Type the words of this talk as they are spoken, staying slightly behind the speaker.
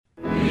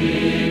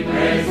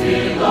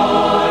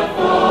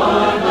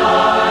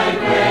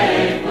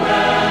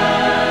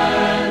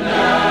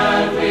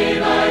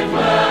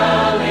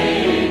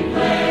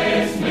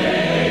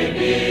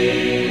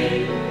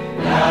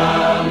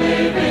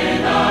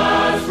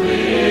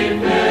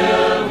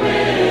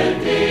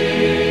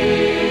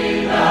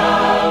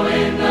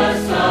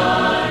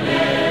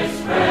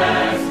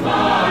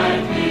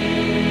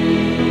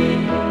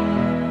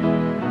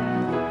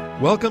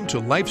Welcome to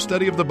Life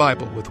Study of the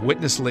Bible with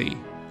Witness Lee,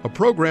 a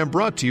program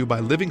brought to you by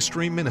Living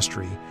Stream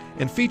Ministry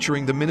and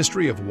featuring the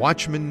ministry of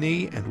Watchman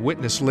Nee and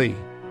Witness Lee.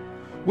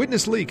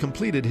 Witness Lee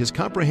completed his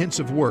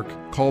comprehensive work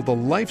called The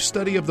Life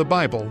Study of the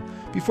Bible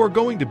before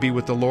going to be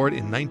with the Lord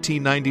in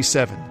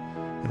 1997,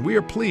 and we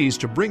are pleased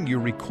to bring you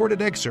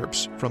recorded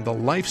excerpts from the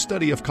Life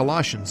Study of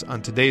Colossians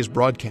on today's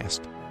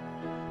broadcast.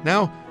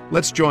 Now,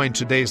 let's join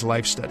today's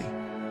Life Study.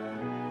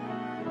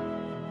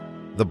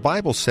 The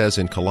Bible says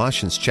in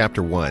Colossians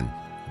chapter 1,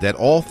 that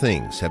all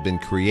things have been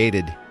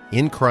created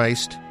in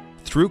Christ,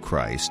 through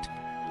Christ,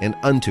 and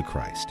unto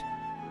Christ.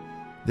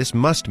 This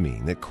must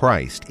mean that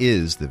Christ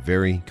is the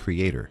very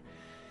Creator.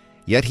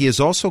 Yet He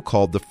is also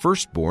called the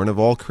firstborn of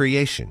all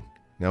creation.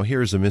 Now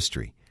here is a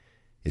mystery.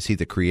 Is He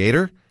the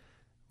Creator,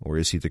 or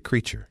is He the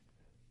creature?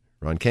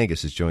 Ron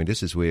Kangas has joined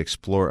us as we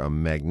explore a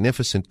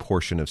magnificent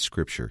portion of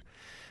Scripture,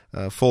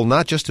 full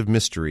not just of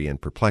mystery and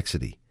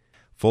perplexity,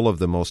 full of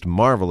the most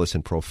marvelous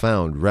and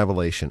profound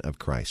revelation of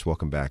Christ.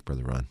 Welcome back,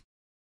 Brother Ron.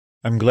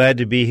 I'm glad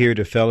to be here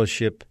to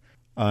fellowship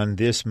on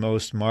this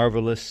most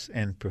marvelous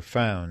and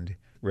profound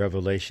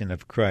revelation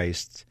of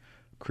Christ.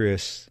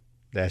 Chris,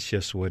 that's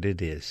just what it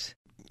is.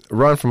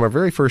 Ron, from our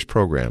very first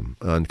program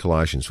on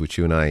Colossians, which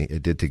you and I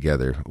did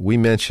together, we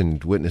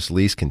mentioned Witness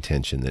Lee's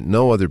contention that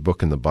no other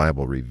book in the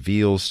Bible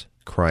reveals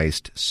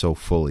Christ so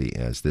fully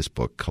as this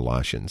book,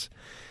 Colossians.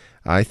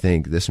 I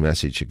think this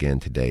message again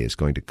today is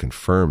going to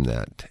confirm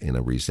that in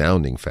a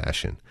resounding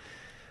fashion.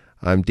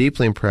 I'm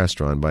deeply impressed,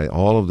 Ron, by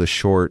all of the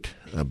short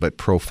but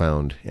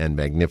profound and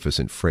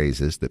magnificent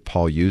phrases that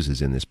Paul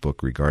uses in this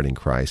book regarding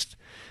Christ.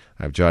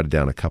 I've jotted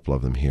down a couple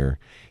of them here.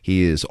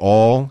 He is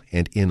all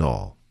and in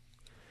all.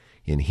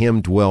 In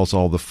Him dwells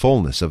all the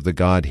fullness of the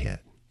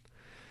Godhead,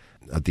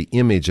 of the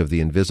image of the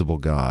invisible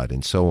God,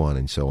 and so on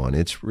and so on.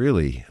 It's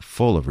really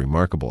full of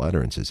remarkable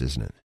utterances,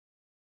 isn't it?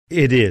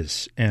 It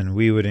is, and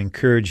we would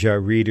encourage our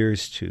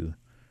readers to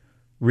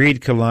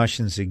read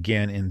Colossians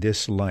again in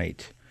this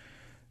light.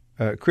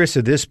 Chris,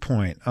 at this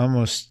point,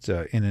 almost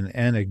in an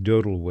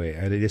anecdotal way,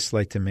 I'd just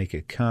like to make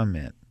a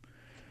comment.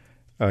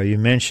 You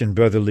mentioned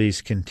Brother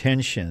Lee's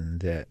contention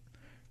that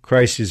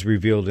Christ is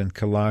revealed in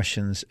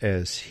Colossians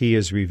as He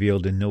is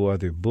revealed in no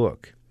other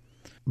book.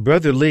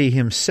 Brother Lee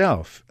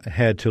himself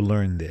had to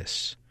learn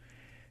this,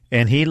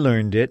 and he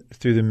learned it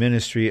through the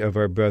ministry of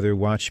our brother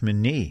Watchman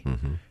Nee.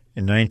 Mm-hmm.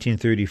 In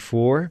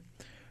 1934,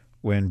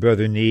 when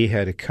Brother Nee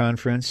had a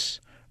conference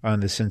on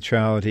the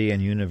centrality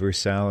and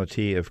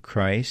universality of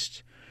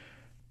Christ,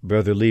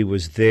 Brother Lee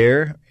was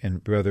there,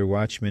 and Brother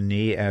Watchman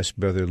Nee asked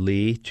Brother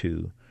Lee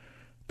to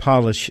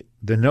polish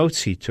the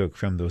notes he took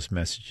from those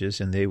messages,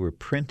 and they were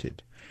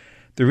printed.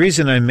 The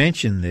reason I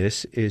mention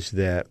this is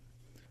that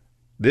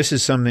this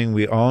is something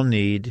we all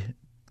need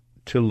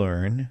to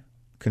learn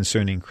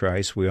concerning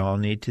Christ. We all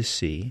need to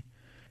see,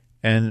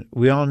 and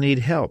we all need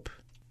help.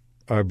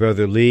 Our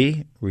Brother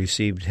Lee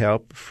received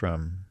help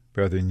from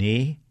Brother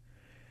Nee,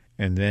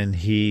 and then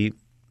he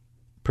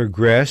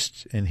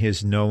progressed in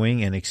his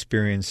knowing and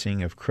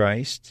experiencing of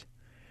Christ.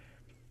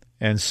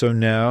 And so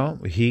now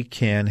he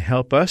can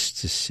help us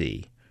to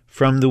see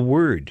from the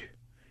Word.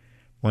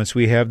 Once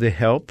we have the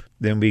help,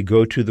 then we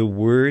go to the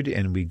Word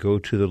and we go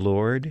to the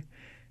Lord.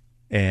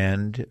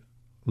 And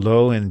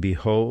lo and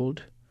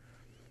behold,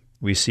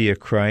 we see a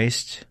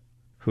Christ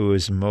who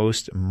is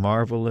most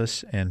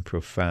marvelous and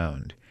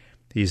profound.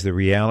 He's the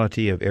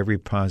reality of every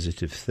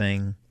positive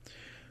thing.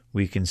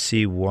 We can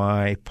see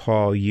why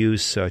Paul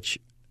used such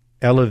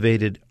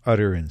elevated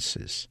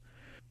utterances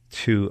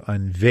to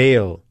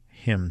unveil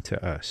Him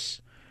to us.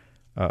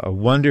 A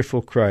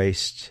wonderful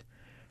Christ,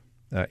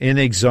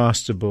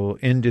 inexhaustible,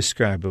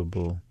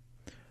 indescribable,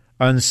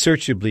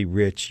 unsearchably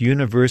rich,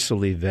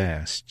 universally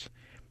vast,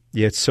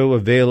 yet so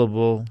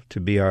available to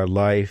be our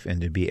life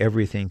and to be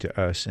everything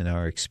to us in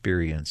our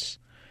experience.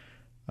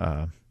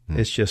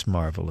 It's just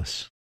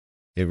marvelous.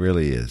 It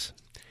really is.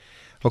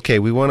 Okay,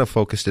 we want to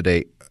focus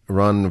today,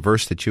 Ron, on a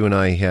verse that you and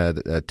I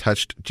had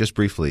touched just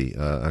briefly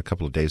a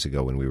couple of days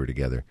ago when we were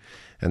together,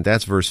 and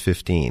that's verse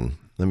 15.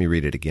 Let me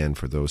read it again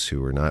for those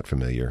who are not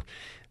familiar.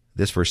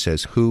 This verse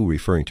says, "Who,"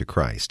 referring to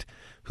Christ,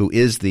 "who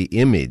is the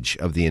image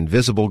of the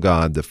invisible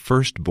God, the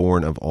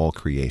firstborn of all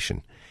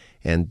creation."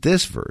 And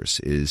this verse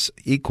is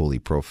equally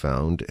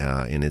profound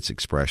in its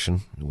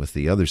expression with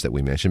the others that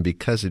we mentioned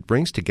because it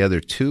brings together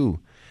two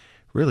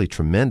really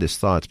tremendous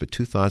thoughts, but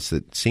two thoughts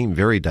that seem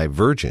very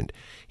divergent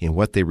in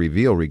what they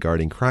reveal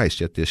regarding Christ.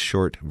 Yet this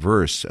short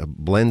verse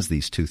blends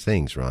these two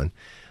things, Ron.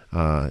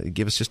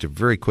 Give us just a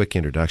very quick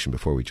introduction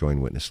before we join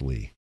Witness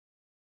Lee.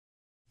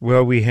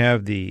 Well, we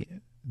have the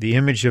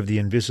image of the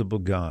invisible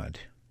God,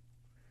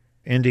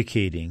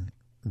 indicating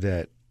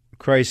that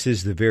Christ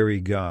is the very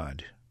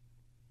God.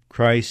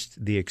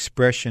 Christ, the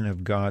expression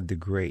of God the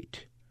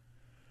Great.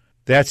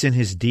 That's in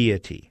his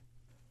deity.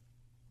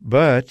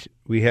 But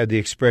we have the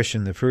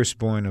expression, the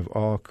firstborn of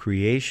all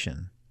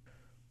creation,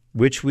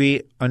 which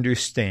we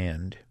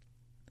understand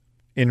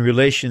in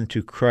relation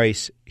to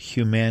Christ's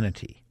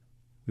humanity.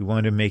 We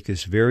want to make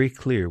this very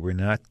clear. We're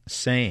not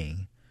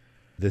saying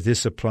that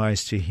this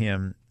applies to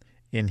him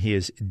in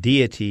his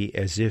deity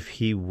as if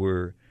he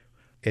were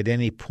at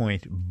any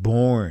point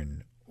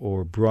born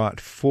or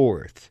brought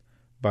forth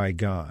by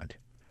God.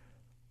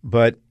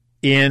 But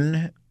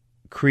in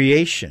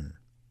creation,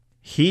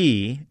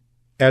 he,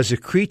 as a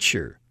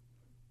creature,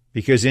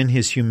 because in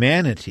his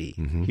humanity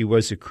he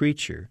was a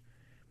creature,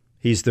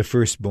 he's the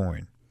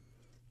firstborn.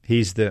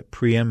 He's the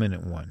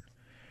preeminent one.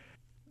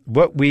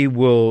 What we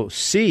will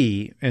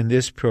see in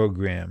this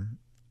program,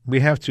 we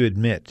have to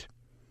admit,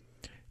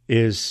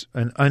 is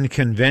an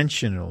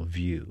unconventional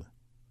view,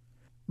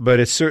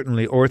 but it's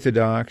certainly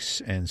orthodox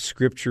and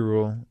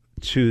scriptural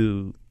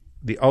to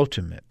the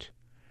ultimate.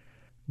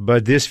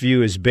 But this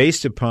view is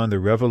based upon the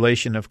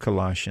revelation of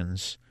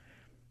Colossians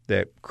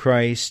that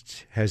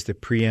Christ has the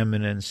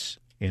preeminence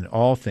in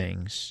all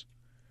things.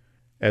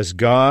 As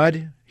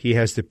God, he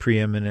has the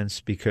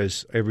preeminence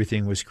because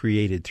everything was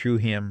created through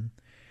him.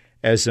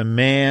 As a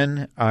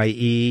man,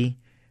 i.e.,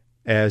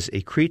 as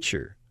a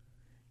creature,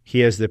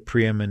 he has the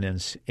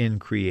preeminence in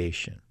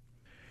creation.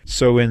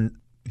 So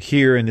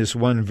here in this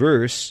one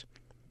verse,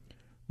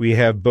 we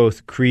have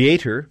both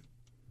creator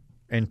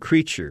and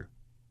creature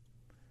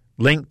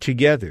linked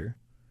together,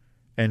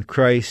 and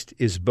Christ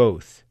is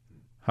both.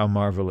 How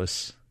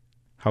marvelous,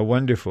 how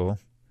wonderful,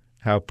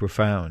 how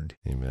profound.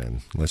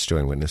 Amen. Let's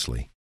join Witness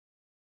Lee.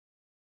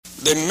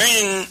 The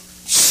main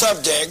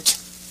subject,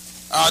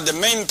 the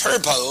main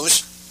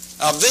purpose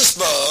of this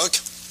book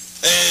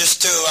is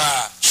to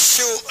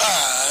show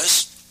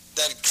us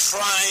that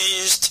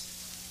Christ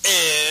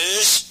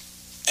is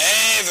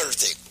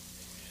everything,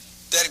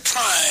 that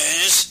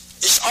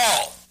Christ is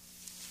all.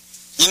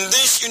 In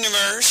this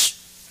universe,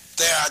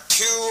 there are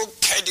two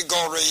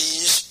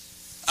categories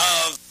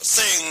of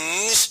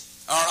things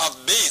or of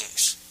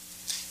beings.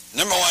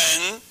 Number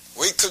one,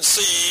 we could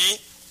see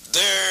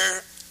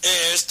there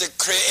is the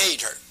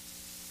Creator.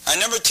 And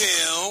number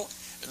two,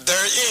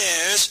 there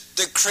is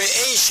the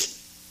creation.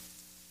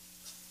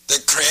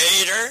 The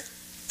Creator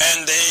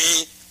and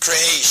the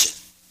creation.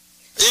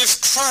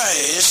 If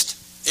Christ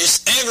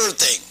is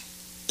everything,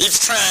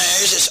 if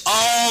Christ is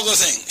all the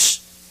things,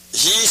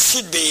 he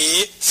should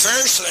be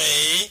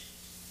firstly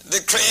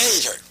the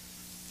Creator.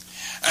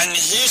 And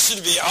he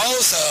should be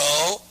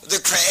also the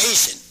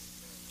creation.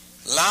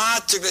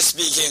 Logically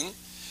speaking,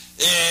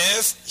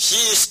 if he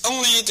is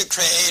only the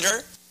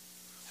Creator,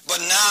 but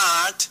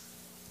not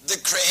the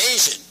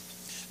creation,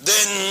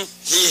 then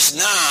he is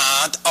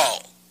not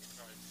all.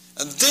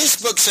 And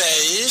this book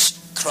says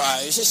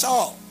Christ is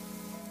all.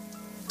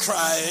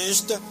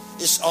 Christ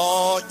is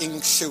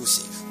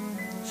all-inclusive.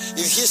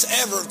 If he's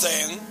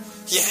everything,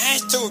 he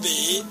has to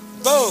be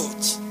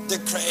both the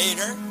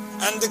Creator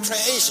and the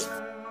creation.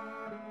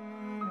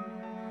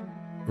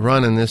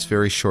 Ron, in this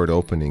very short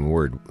opening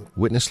word,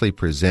 Witness Lee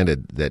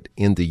presented that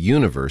in the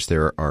universe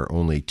there are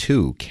only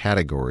two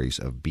categories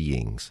of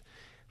beings.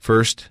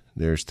 First,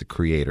 there's the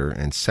Creator,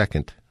 and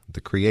second,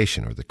 the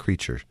creation or the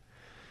creature.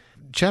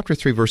 Chapter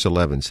 3, verse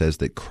 11 says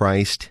that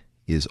Christ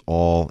is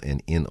all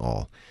and in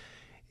all.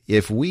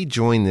 If we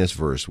join this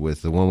verse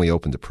with the one we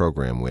opened the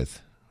program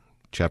with,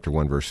 chapter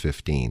 1, verse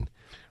 15,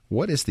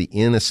 what is the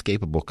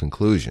inescapable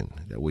conclusion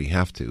that we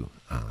have to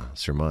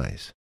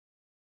surmise?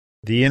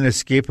 The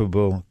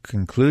inescapable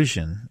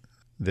conclusion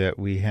that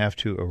we have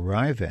to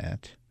arrive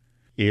at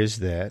is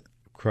that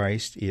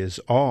Christ is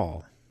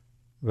all.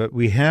 But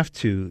we have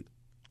to,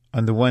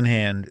 on the one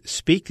hand,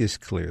 speak this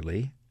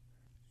clearly,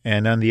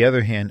 and on the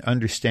other hand,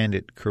 understand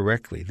it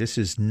correctly. This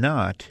is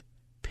not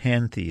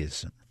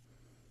pantheism.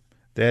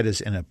 That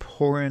is an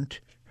abhorrent,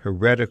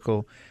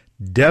 heretical,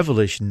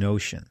 devilish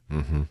notion,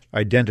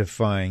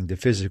 identifying the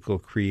physical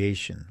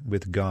creation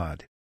with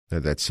God.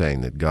 That's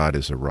saying that God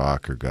is a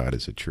rock or God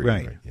is a tree.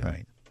 Right, Yeah.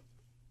 right.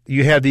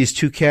 You have these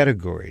two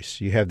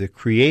categories. You have the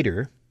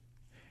Creator,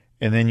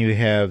 and then you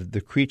have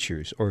the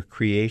creatures or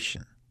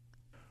creation.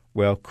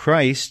 Well,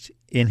 Christ,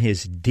 in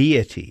his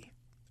deity,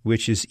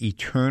 which is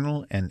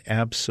eternal and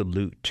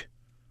absolute,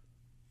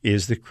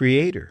 is the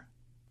Creator.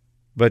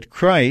 But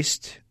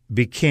Christ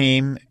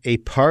became a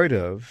part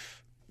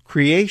of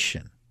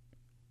creation.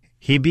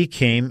 He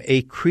became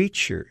a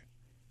creature,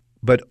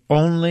 but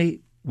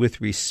only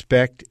with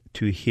respect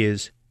to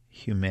his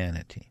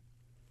humanity.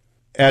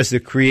 As the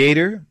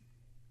Creator,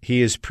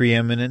 he is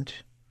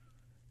preeminent.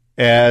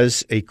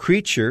 As a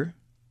creature,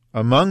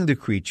 among the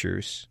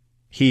creatures,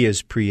 he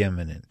is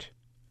preeminent.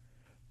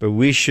 But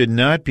we should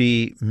not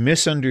be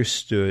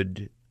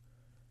misunderstood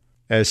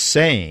as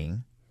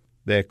saying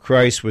that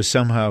Christ was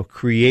somehow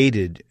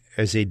created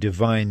as a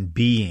divine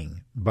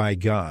being by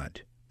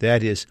God.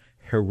 That is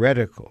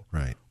heretical.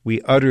 Right.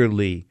 We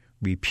utterly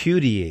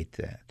repudiate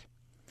that.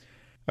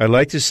 I'd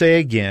like to say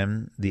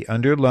again, the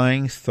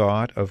underlying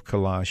thought of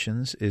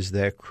Colossians is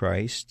that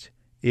Christ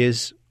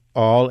is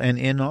all and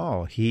in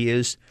all. He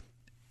is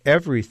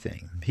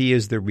everything. He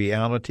is the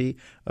reality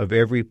of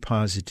every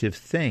positive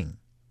thing.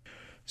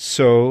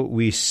 So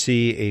we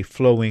see a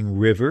flowing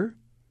river.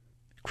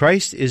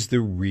 Christ is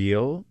the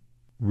real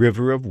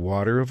river of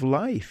water of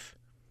life.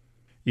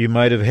 You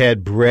might have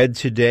had bread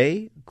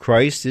today.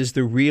 Christ is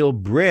the real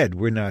bread.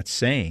 We're not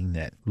saying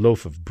that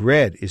loaf of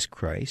bread is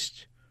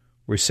Christ.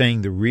 We're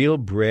saying the real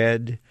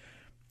bread,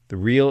 the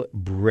real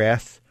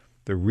breath,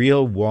 the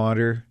real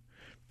water,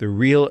 the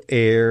real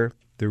air,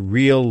 the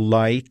real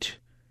light.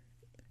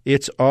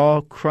 It's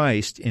all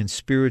Christ in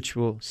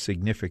spiritual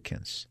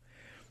significance.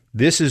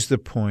 This is the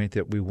point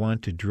that we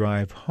want to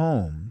drive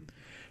home,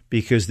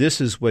 because this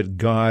is what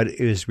God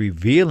is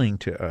revealing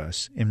to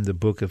us in the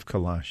book of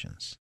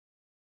Colossians.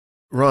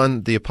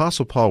 Ron, the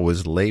Apostle Paul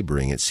was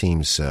laboring, it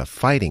seems,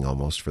 fighting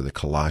almost for the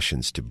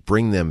Colossians to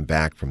bring them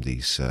back from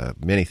these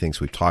many things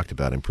we've talked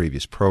about in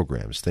previous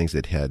programs, things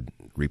that had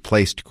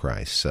replaced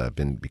Christ,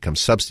 become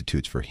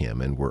substitutes for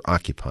him and were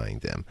occupying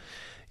them.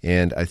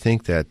 And I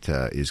think that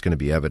is going to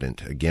be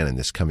evident again in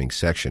this coming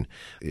section.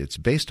 It's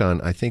based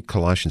on, I think,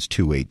 Colossians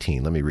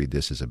 2:18. Let me read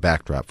this as a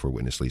backdrop for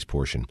Witness Lee's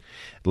portion.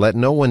 Let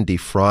no one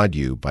defraud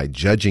you by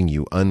judging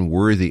you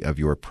unworthy of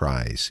your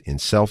prize in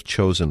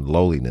self-chosen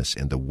lowliness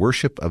and the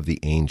worship of the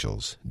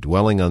angels,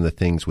 dwelling on the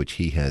things which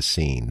he has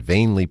seen,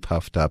 vainly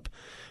puffed up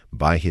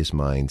by his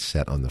mind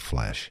set on the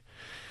flesh.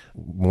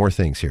 More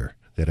things here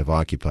that have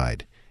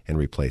occupied and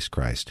replaced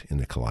Christ in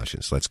the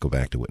Colossians. Let's go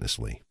back to Witness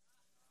Lee.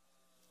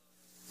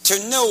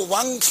 To know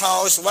one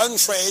clause, one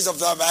phrase of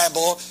the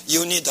Bible,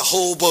 you need the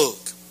whole book.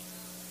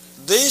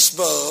 This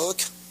book,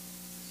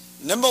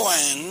 number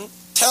one,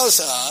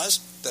 tells us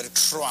that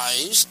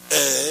Christ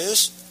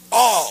is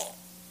all.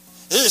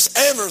 He is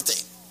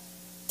everything.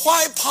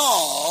 Why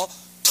Paul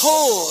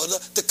told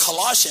the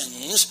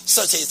Colossians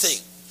such a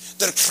thing,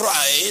 that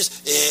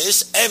Christ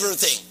is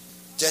everything?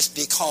 Just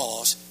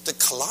because the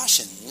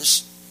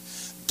Colossians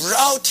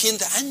brought in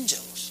the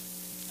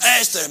angels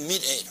as their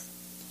mediator.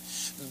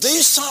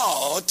 They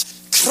thought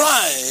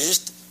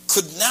Christ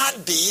could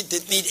not be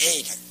the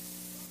mediator.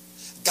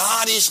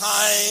 God is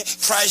high,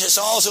 Christ is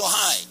also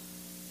high.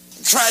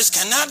 Christ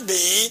cannot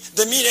be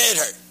the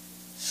mediator.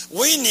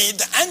 We need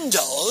the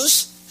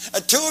angels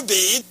to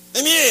be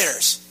the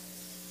mediators.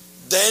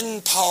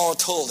 Then Paul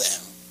told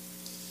them,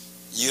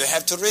 you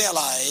have to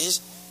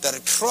realize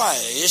that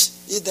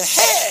Christ is the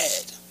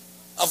head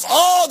of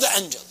all the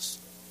angels.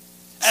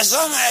 As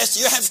long as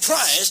you have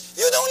Christ,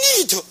 you don't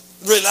need to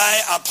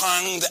rely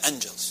upon the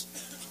angels.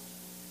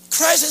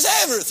 Christ is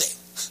everything.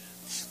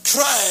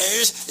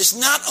 Christ is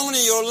not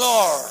only your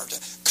Lord.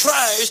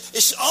 Christ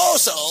is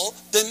also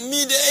the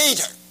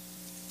mediator.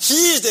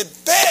 He is the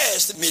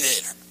best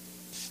mediator.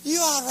 You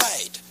are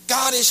right.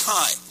 God is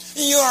high.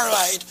 You are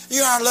right.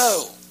 You are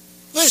low.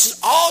 This is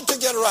all to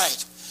get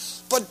right.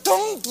 But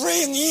don't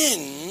bring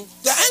in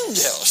the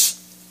angels.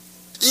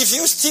 If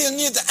you still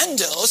need the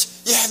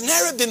angels, you have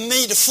never been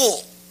made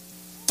full.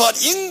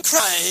 But in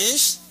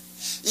Christ,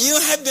 you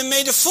have been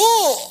made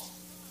full.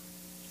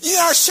 You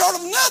are short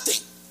of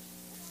nothing.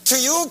 To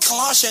you,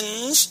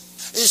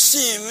 Colossians, it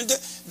seemed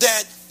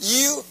that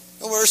you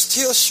were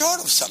still short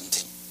of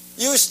something.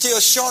 You were still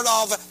short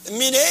of a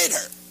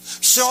mediator,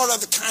 short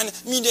of a kind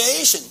of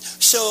mediation.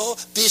 So,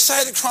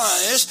 beside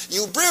Christ,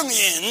 you bring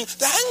in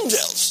the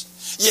angels.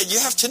 Yet you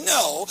have to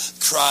know,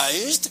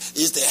 Christ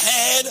is the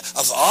head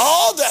of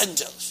all the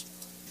angels.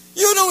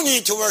 You don't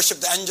need to worship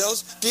the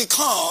angels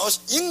because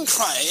in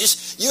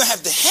Christ you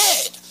have the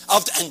head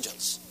of the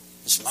angels.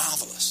 It's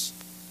marvelous.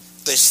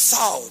 The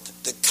thought,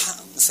 the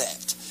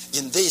concept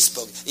in this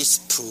book is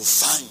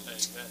profound.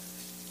 Amen.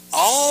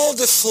 All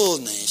the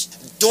fullness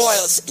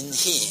dwells in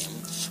him,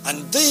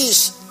 and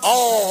this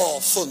all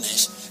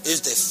fullness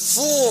is the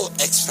full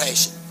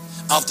expression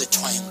of the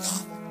triune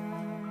God.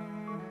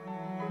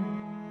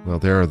 Well,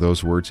 there are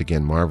those words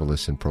again,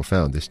 marvelous and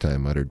profound, this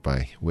time uttered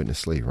by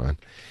Witness Lee, Ron.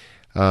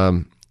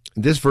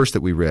 This verse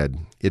that we read,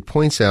 it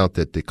points out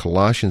that the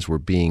Colossians were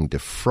being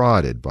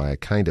defrauded by a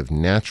kind of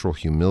natural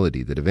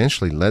humility that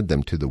eventually led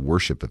them to the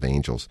worship of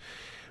angels.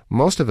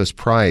 Most of us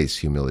prize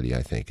humility,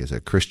 I think, as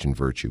a Christian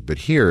virtue, but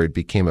here it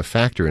became a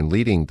factor in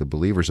leading the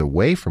believers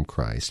away from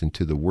Christ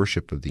into the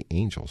worship of the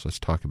angels. Let's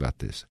talk about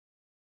this.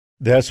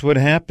 That's what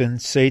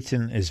happened.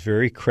 Satan is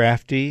very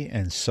crafty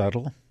and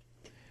subtle,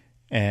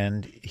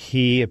 and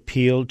he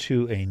appealed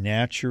to a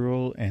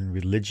natural and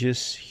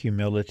religious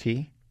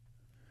humility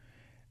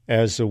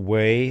as a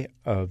way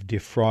of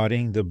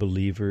defrauding the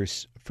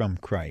believers from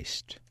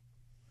Christ.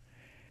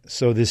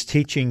 So this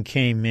teaching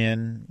came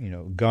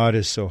in, God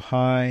is so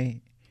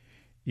high,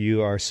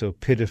 you are so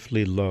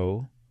pitifully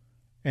low,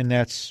 and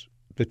that's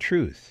the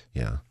truth.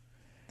 Yeah.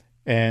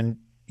 And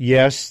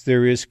yes,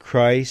 there is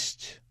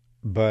Christ,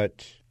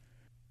 but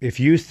if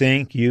you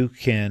think you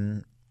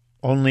can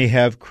only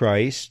have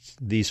Christ,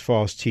 these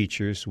false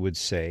teachers would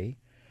say,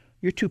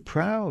 you're too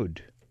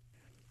proud.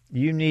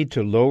 You need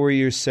to lower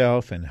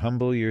yourself and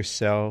humble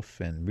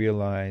yourself and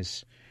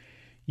realize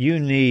you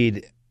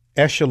need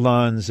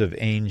echelons of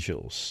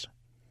angels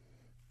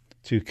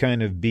to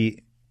kind of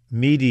be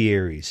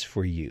mediaries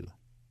for you.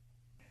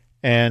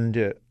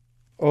 And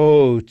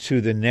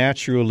to the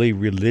naturally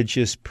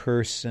religious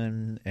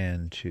person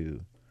and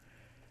to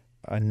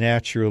a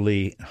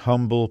naturally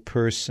humble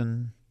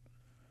person,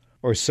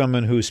 or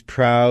someone who's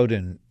proud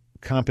and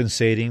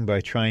compensating by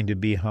trying to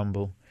be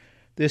humble,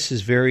 this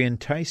is very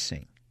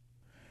enticing.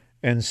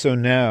 And so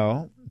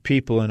now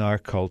people in our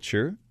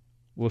culture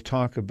will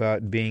talk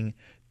about being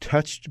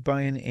touched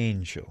by an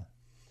angel,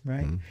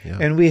 right? Yeah.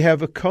 And we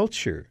have a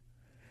culture,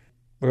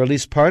 or at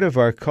least part of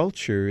our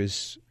culture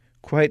is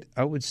quite,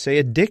 I would say,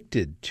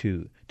 addicted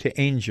to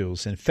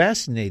angels and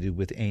fascinated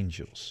with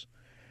angels.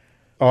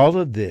 All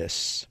of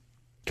this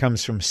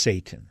comes from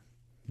Satan.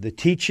 The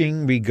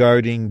teaching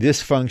regarding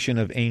this function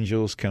of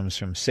angels comes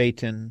from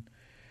Satan.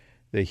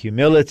 The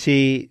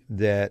humility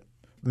that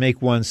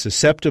make one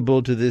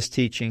susceptible to this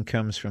teaching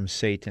comes from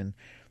Satan.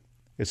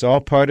 It's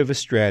all part of a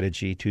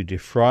strategy to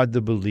defraud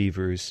the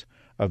believers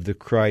of the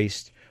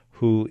Christ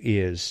who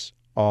is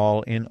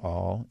all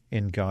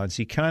in God's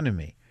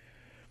economy.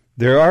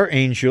 There are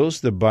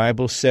angels. The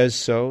Bible says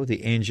so.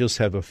 The angels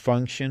have a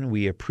function.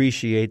 We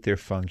appreciate their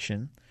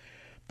function.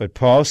 But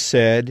Paul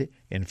said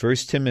in 1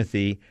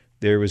 Timothy,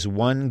 there is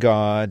one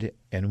God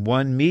and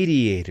one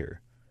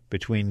mediator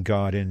between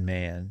God and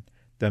man,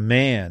 the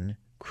man,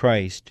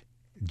 Christ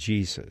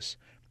Jesus.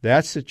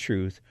 That's the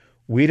truth.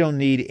 We don't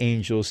need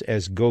angels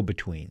as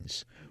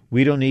go-betweens.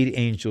 We don't need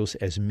angels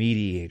as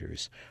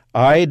mediators.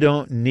 I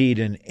don't need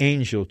an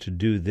angel to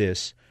do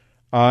this.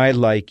 I,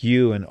 like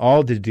you and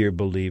all the dear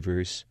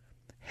believers,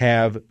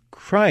 have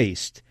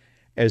Christ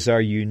as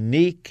our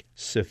unique,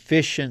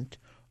 sufficient,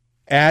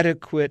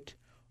 adequate,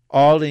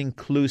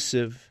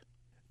 all-inclusive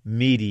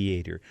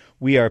mediator.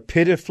 We are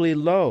pitifully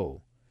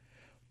low,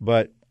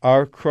 but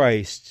our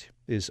Christ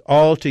is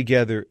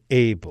altogether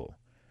able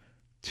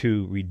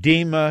to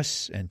redeem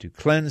us and to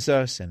cleanse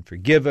us and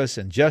forgive us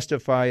and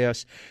justify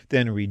us,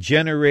 then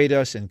regenerate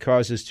us and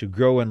cause us to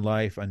grow in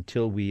life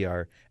until we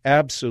are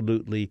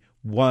absolutely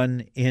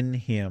one in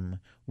Him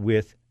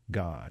with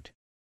God.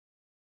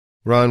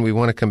 Ron, we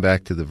want to come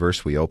back to the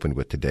verse we opened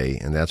with today,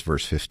 and that's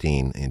verse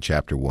 15 in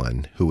chapter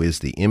 1, who is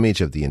the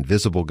image of the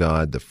invisible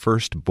God, the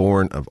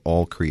firstborn of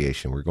all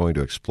creation. We're going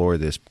to explore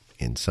this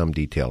in some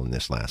detail in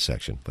this last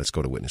section. Let's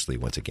go to Witness Lee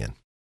once again.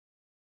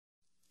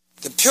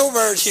 The pure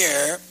word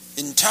here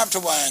in chapter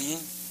 1,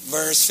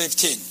 verse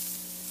 15.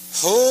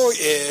 Who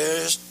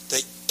is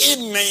the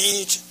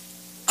image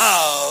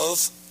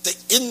of the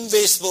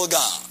invisible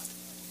God?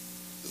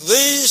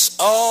 This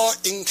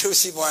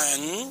all-inclusive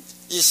one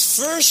is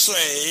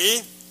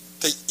firstly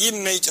the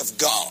image of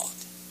God.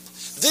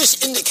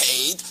 This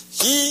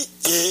indicates He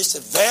is the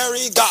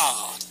very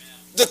God,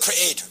 the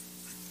Creator.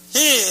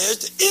 He is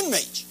the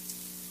image,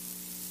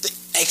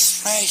 the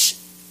expression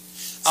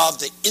of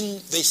the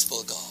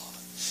invisible God.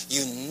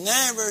 You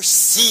never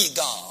see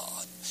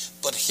God,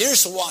 but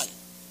here's one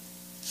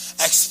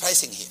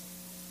expressing Him.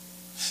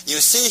 You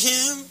see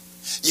Him,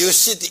 you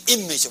see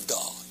the image of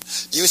God.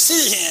 You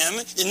see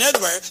Him, in other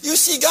words, you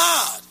see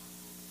God.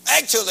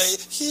 Actually,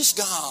 He's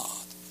God.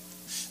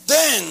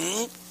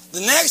 Then,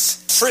 the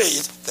next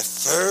phrase, the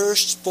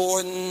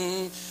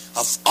firstborn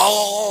of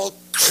all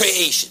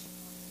creation.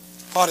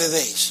 What is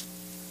this?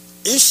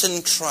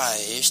 Isn't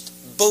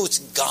Christ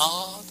both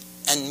God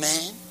and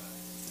man?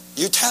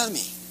 You tell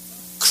me.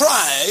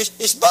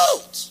 Christ is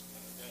both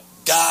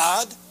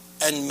God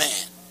and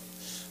man.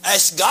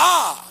 As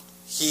God,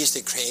 He is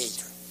the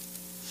Creator.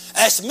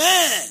 As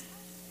man,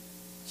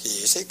 He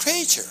is a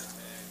creature.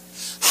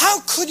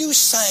 How could you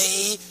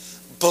say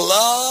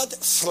blood,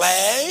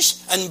 flesh,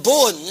 and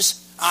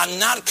bones are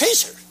not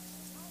creatures?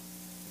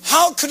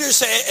 How could you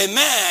say a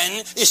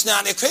man is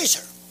not a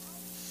creature?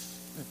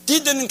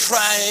 Didn't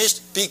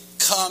Christ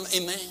become a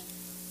man?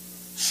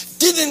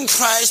 Didn't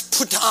Christ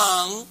put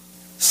on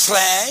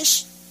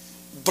flesh,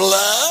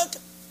 blood,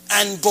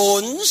 and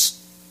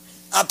bones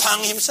upon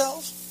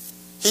Himself?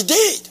 He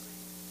did.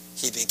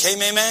 He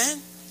became a man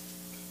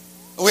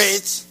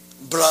with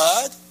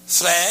blood,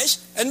 flesh,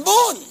 and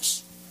bones.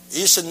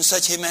 Isn't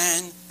such a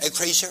man a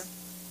creature?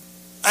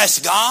 As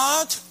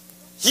God,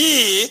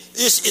 He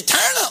is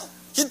eternal.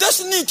 He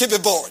doesn't need to be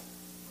born.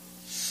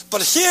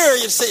 But here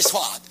it says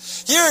what?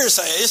 Here it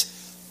says,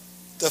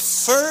 the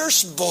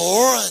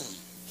firstborn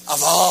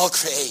of all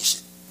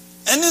creation.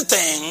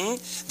 Anything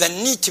that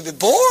needs to be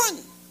born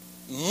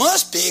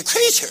must be a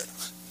creature.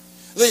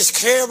 This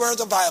clear word of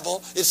the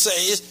Bible, it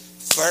says,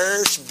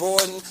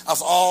 firstborn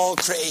of all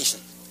creation.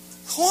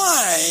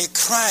 Why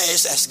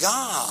Christ as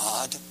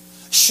God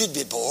should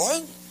be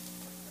born?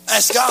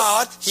 As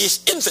God, He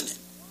is infinite,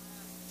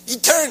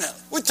 eternal,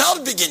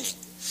 without beginning.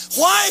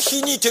 Why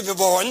He need to be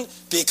born?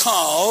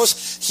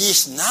 Because He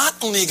is not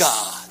only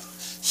God.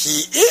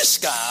 He is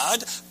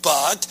God,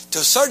 but to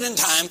a certain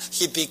time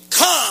He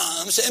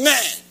becomes a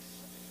man.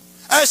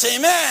 As a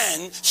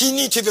man, He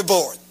need to be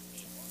born.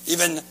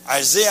 Even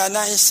Isaiah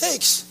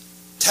 9:6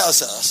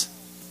 tells us,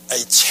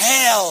 a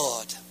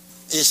child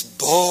is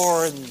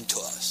born to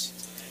us.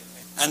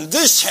 And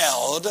this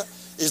child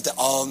is the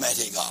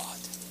Almighty God.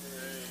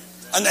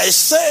 And a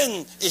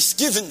son is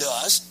given to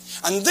us,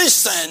 and this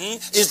son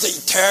is the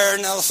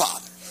eternal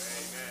Father.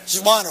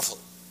 He's wonderful.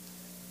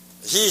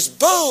 He is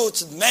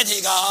both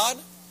mighty God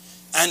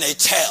and a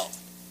child.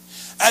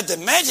 As the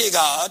mighty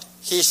God,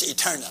 he is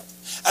eternal.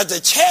 As the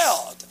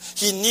child,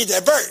 he needs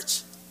a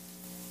birth.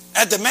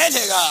 As the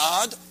mighty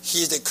God,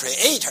 he is the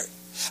creator.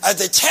 As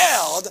the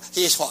child,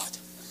 he is what?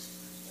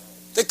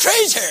 The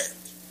creator.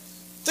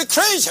 The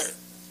creator.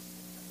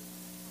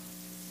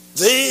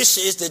 This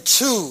is the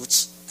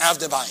truth of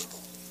the Bible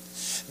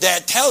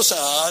that tells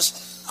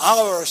us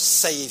our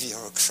Savior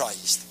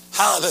Christ.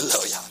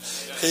 Hallelujah.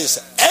 He is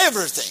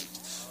everything.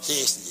 He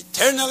is the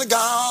eternal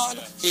God.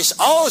 He is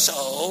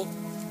also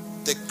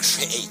the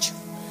creator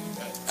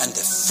and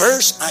the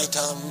first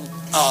item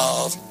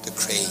of the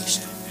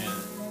creation.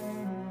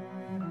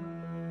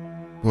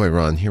 Boy,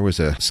 Ron, here was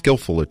a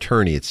skillful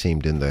attorney, it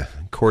seemed, in the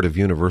court of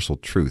universal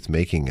truth,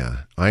 making an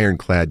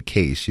ironclad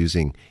case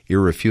using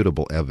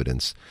irrefutable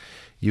evidence.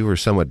 You were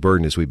somewhat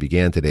burdened as we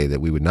began today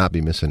that we would not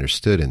be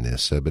misunderstood in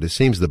this, but it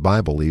seems the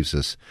Bible leaves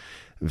us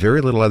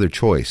very little other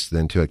choice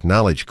than to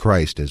acknowledge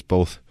Christ as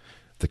both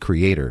the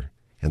Creator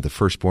and the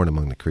firstborn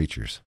among the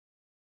creatures.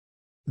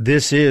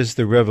 This is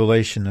the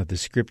revelation of the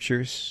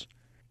Scriptures,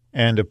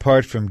 and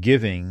apart from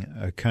giving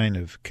a kind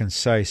of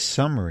concise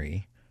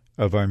summary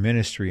of our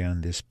ministry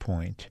on this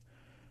point,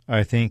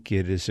 I think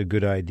it is a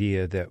good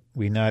idea that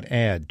we not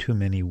add too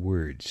many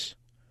words.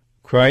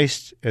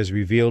 Christ, as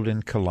revealed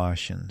in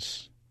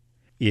Colossians,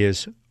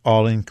 is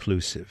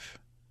all-inclusive.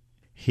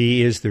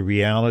 He is the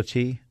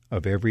reality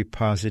of every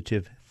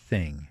positive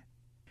thing.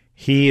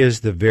 He is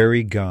the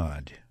very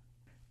God,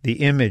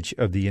 the image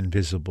of the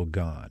invisible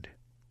God.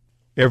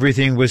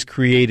 Everything was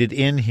created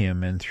in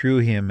him and through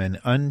him and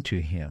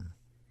unto him.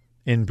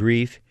 In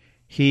brief,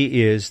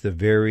 he is the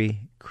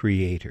very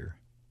Creator.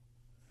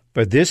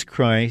 But this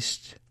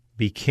Christ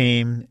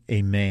became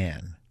a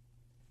man.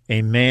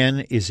 A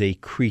man is a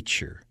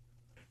creature.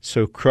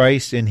 So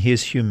Christ in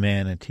his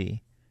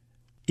humanity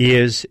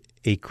is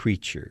a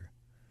creature.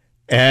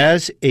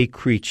 As a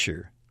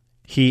creature,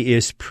 he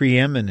is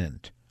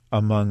preeminent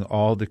among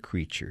all the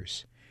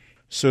creatures.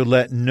 So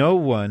let no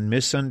one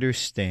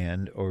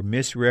misunderstand or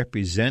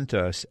misrepresent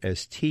us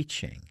as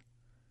teaching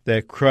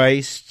that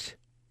Christ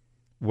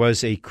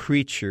was a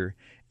creature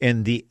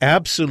in the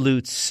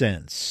absolute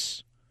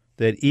sense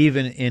that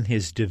even in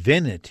his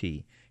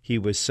divinity he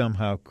was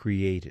somehow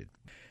created.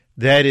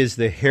 That is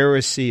the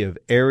heresy of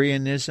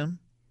Arianism.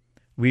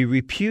 We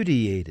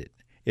repudiate it.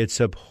 It's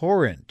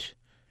abhorrent.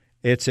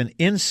 It's an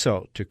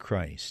insult to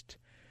Christ.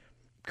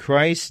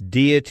 Christ's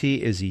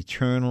deity is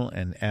eternal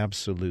and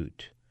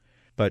absolute.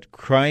 But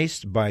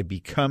Christ, by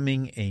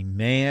becoming a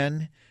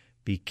man,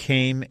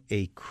 became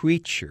a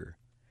creature.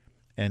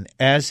 And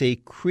as a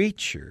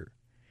creature,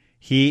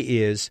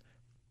 he is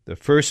the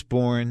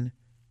firstborn,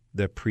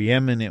 the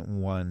preeminent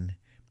one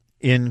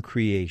in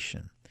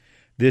creation.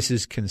 This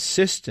is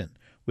consistent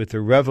with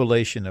the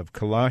revelation of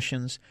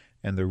Colossians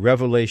and the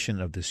revelation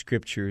of the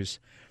Scriptures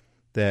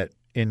that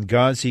in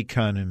God's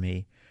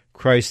economy,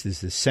 Christ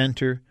is the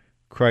center,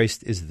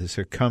 Christ is the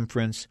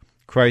circumference,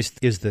 Christ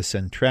is the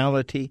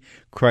centrality,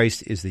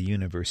 Christ is the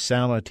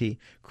universality,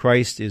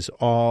 Christ is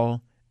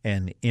all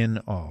and in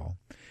all.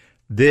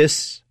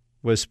 This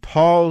was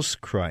Paul's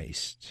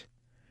Christ.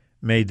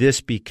 May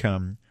this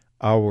become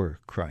our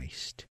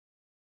Christ.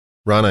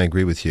 Ron, I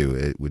agree with you.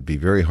 It would be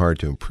very hard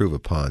to improve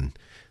upon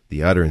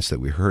the utterance that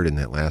we heard in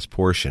that last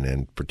portion,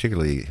 and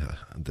particularly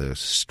the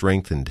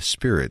strengthened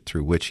spirit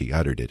through which he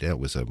uttered it. It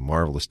was a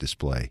marvelous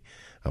display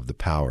of the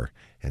power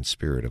and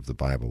spirit of the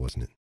Bible,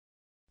 wasn't it?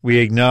 We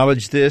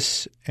acknowledge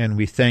this, and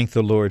we thank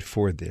the Lord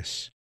for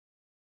this.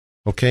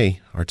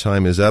 Okay, our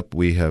time is up.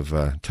 We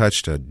have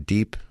touched a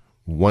deep,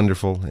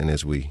 wonderful, and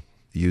as we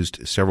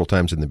used several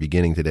times in the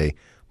beginning today,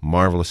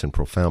 marvelous and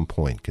profound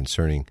point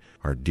concerning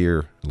our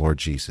dear Lord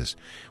Jesus.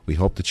 We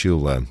hope that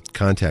you'll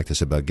contact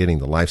us about getting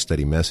the Life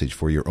Study message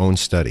for your own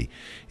study.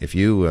 If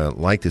you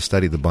like to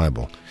study the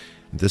Bible,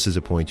 this is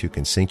a point you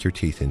can sink your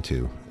teeth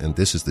into, and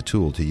this is the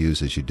tool to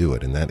use as you do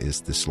it, and that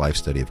is this Life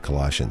Study of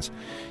Colossians.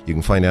 You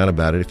can find out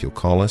about it if you'll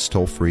call us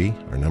toll-free.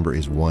 Our number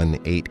is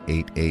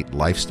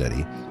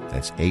 1-888-LIFE-STUDY.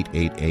 That's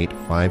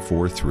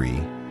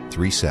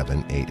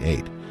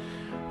 888-543-3788.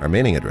 Our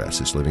mailing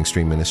address is Living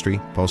Stream Ministry,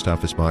 Post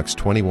Office Box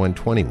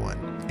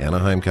 2121,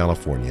 Anaheim,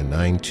 California,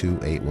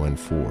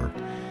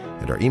 92814.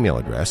 And our email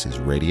address is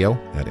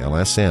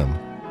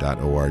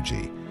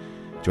radio@lsm.org.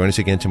 Join us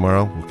again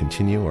tomorrow. We'll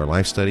continue our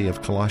life study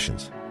of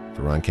Colossians.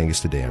 For Ron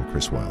Kangas today, I'm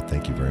Chris Wilde.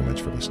 Thank you very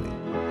much for listening.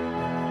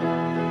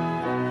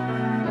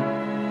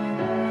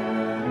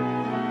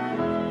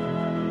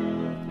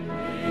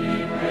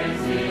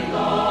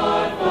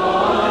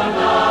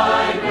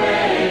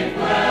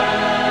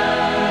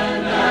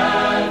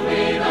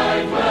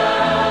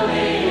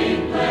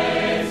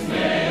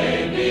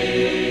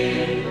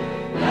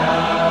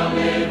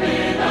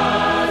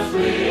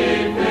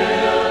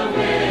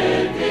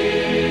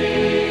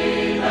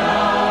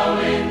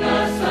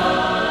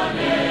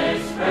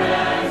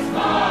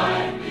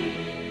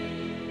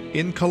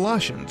 In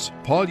Colossians,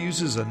 Paul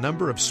uses a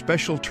number of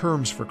special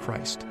terms for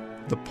Christ: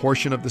 the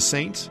portion of the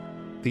saints,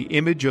 the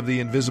image of the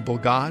invisible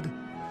God,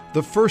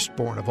 the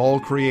firstborn of all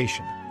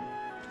creation.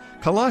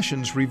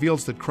 Colossians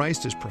reveals that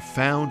Christ is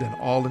profound and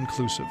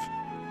all-inclusive.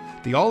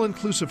 The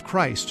all-inclusive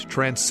Christ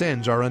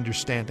transcends our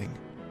understanding.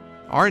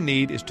 Our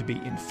need is to be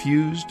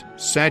infused,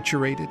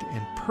 saturated,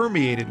 and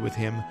permeated with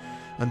Him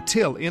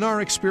until, in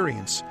our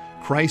experience,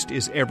 Christ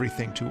is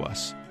everything to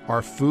us: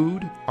 our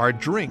food, our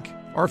drink,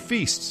 our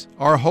feasts,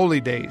 our holy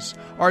days,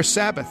 our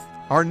Sabbath,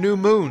 our new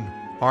moon,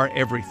 our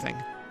everything.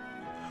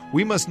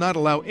 We must not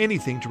allow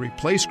anything to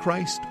replace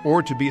Christ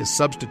or to be a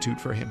substitute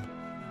for Him.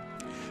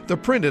 The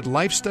printed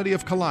Life Study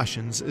of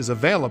Colossians is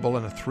available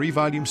in a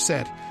 3-volume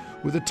set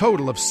with a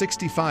total of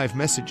 65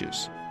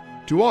 messages.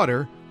 To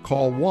order,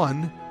 call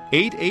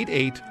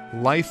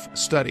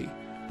 1-888-LIFE-STUDY.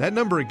 That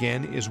number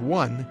again is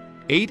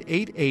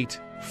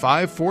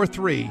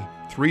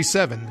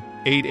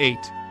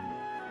 1-888-543-3788.